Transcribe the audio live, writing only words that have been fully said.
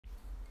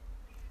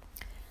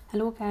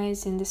Hello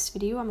guys, in this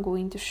video I'm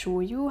going to show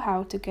you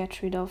how to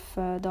get rid of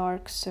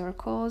dark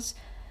circles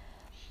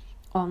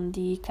on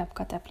the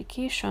Capcut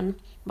application.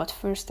 But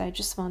first I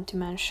just want to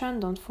mention,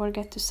 don't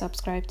forget to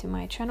subscribe to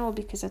my channel,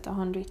 because at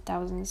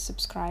 100,000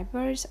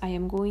 subscribers I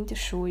am going to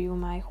show you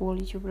my whole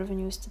YouTube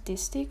revenue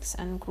statistics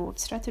and growth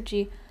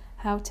strategy,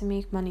 how to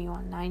make money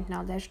online.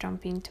 Now let's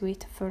jump into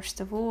it. First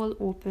of all,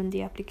 open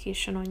the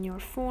application on your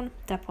phone,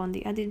 tap on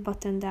the edit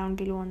button down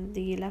below on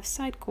the left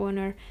side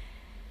corner.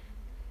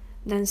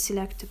 Then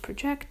select the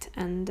project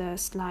and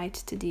slide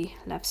to the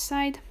left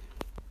side.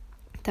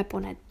 Tap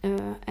on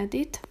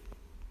edit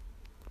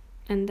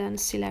and then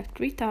select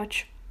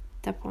retouch.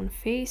 Tap on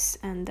face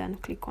and then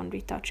click on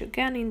retouch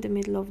again in the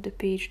middle of the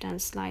page. Then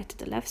slide to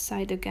the left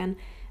side again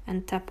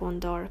and tap on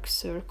dark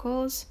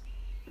circles.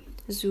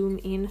 Zoom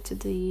in to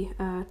the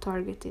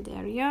targeted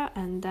area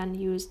and then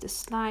use the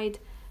slide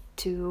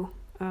to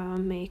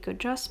make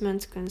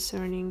adjustments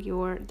concerning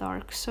your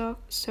dark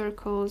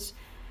circles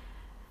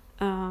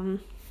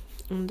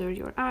under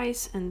your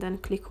eyes, and then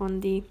click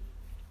on the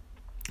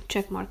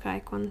checkmark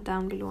icon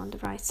down below on the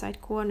right side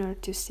corner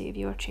to save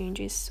your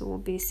changes. So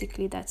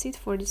basically that's it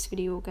for this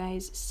video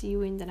guys. See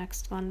you in the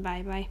next one.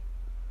 Bye bye.